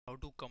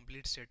to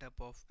complete setup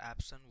of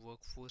Epson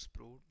WorkForce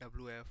Pro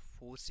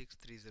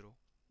WF-4630.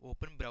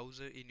 Open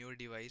browser in your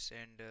device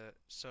and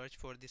search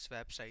for this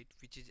website,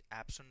 which is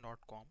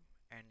epson.com,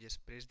 and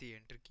just press the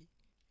enter key.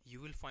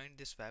 You will find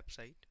this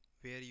website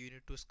where you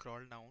need to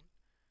scroll down,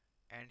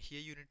 and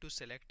here you need to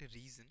select a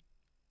region.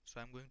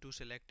 So I'm going to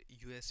select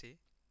USA.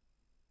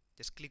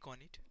 Just click on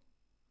it.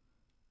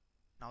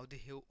 Now the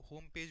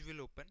home page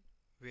will open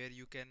where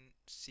you can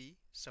see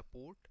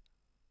support.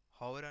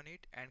 Hover on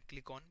it and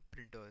click on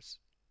printers.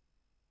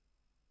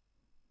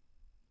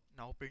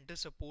 Now printer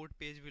support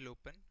page will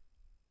open.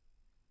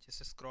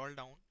 Just scroll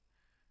down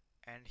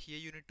and here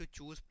you need to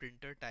choose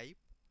printer type.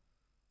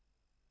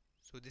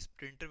 So this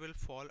printer will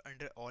fall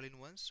under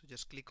all-in-one, so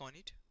just click on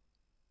it.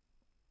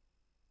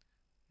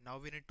 Now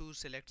we need to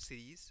select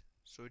series,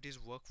 so it is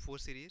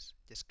WorkForce series.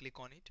 Just click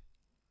on it.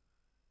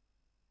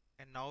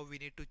 And now we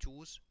need to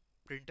choose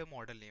printer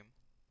model name.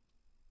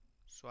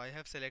 So I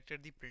have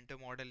selected the printer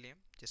model name.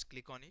 Just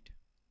click on it.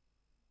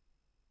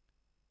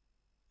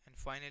 And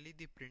finally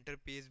the printer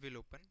page will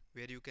open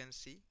where you can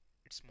see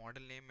its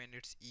model name and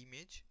its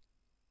image.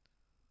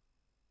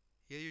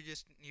 Here you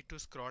just need to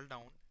scroll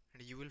down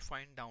and you will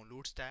find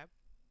downloads tab,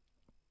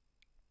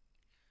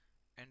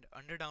 and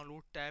under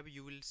download tab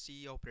you will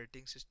see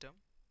operating system.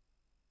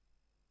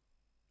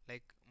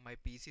 Like my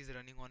PC is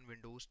running on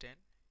Windows 10.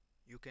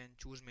 You can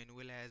choose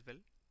manual as well.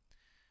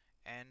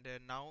 And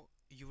now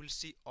you will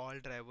see all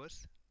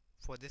drivers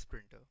for this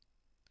printer.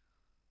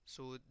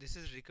 So this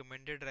is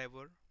recommended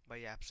driver by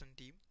Epson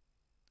team,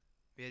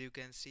 where you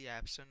can see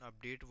Epson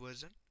update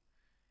version,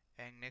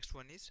 and next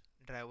one is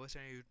drivers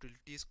and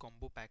utilities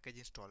combo package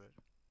installer.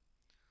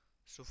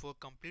 So for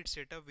complete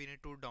setup we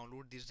need to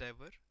download this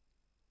driver.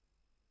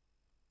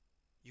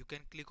 You can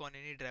click on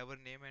any driver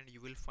name and you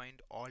will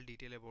find all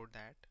detail about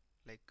that,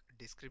 like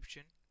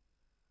description,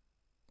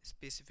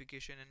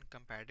 specification and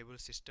compatible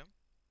system.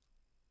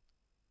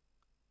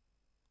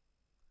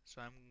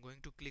 So I'm going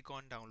to click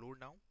on download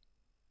now.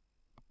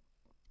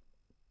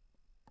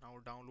 Now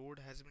download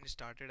has been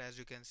started, as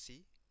you can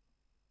see,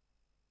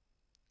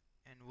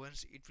 and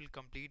once it will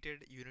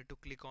completed you need to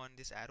click on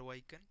this arrow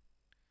icon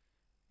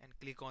and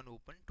click on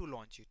open to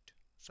launch it.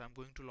 So I'm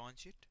going to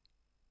launch it.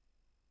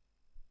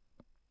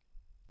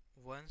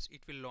 Once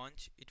it will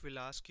launch, it will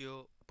ask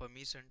your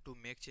permission to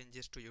make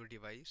changes to your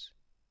device.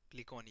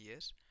 Click on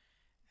yes,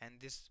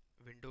 and this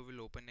window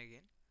will open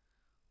again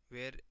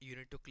where you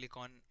need to click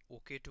on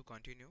OK to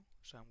continue.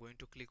 So I'm going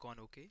to click on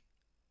OK.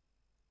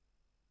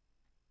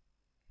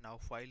 Now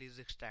file is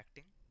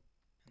extracting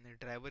and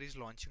the driver is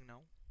launching now.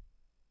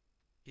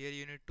 Here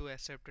you need to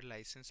accept a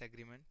license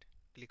agreement.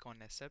 Click on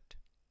accept.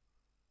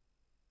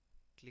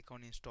 Click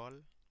on install.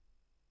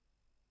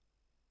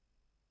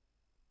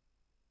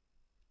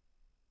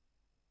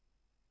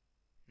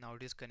 Now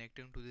it is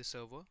connecting to the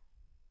server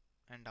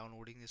and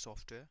downloading the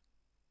software.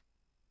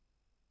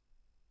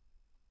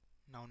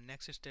 Now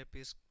next step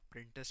is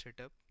printer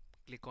setup.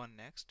 Click on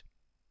next.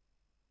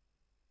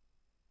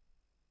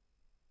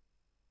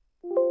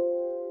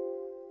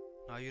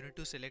 Now you need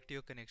to select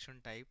your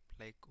connection type,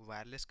 like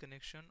wireless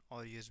connection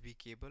or USB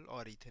cable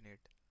or Ethernet.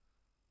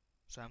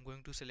 So I'm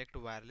going to select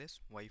wireless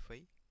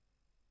Wi-Fi.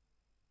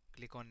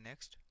 Click on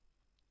next.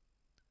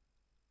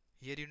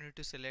 Here you need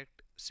to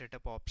select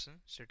setup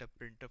option, setup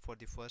printer for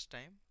the first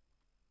time.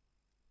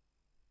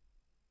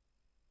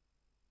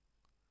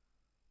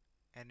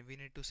 And we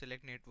need to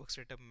select network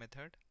setup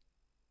method.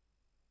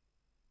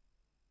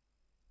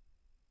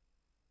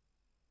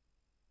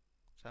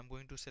 So I'm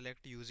going to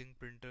select using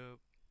printer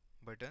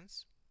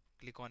buttons.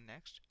 Click on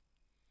next.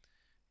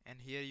 And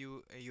here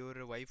your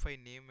Wi-Fi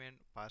name and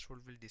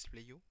password will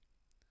display you.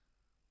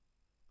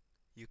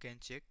 You can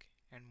check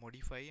and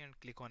modify and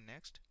click on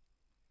next.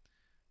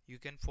 You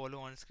can follow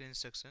on-screen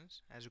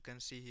instructions, as you can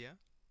see here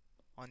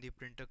on the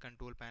printer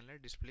control panel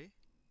display,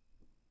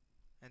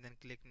 and then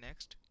click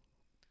next.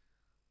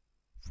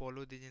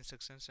 Follow these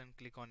instructions and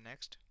click on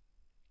next.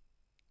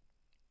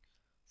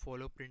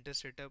 Follow printer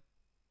setup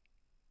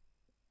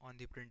on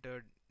the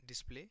printer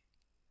display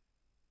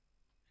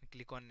and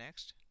click on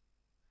next.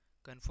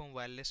 Confirm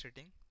wireless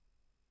setting.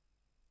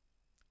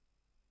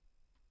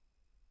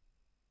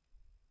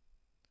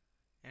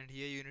 And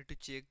here you need to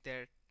check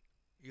that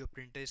your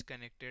printer is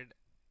connected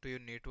to your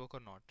network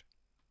or not.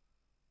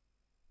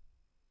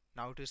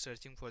 Now it is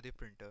searching for the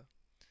printer.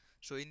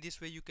 So in this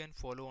way you can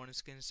follow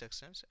on-screen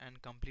instructions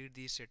and complete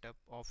the setup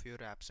of your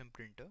Epson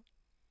printer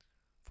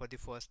for the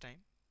first time.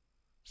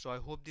 So I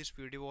hope this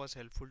video was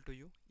helpful to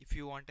you. If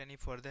you want any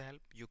further help,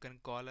 you can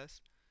call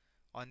us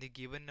on the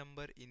given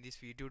number in this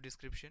video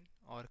description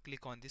or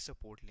click on the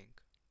support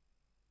link.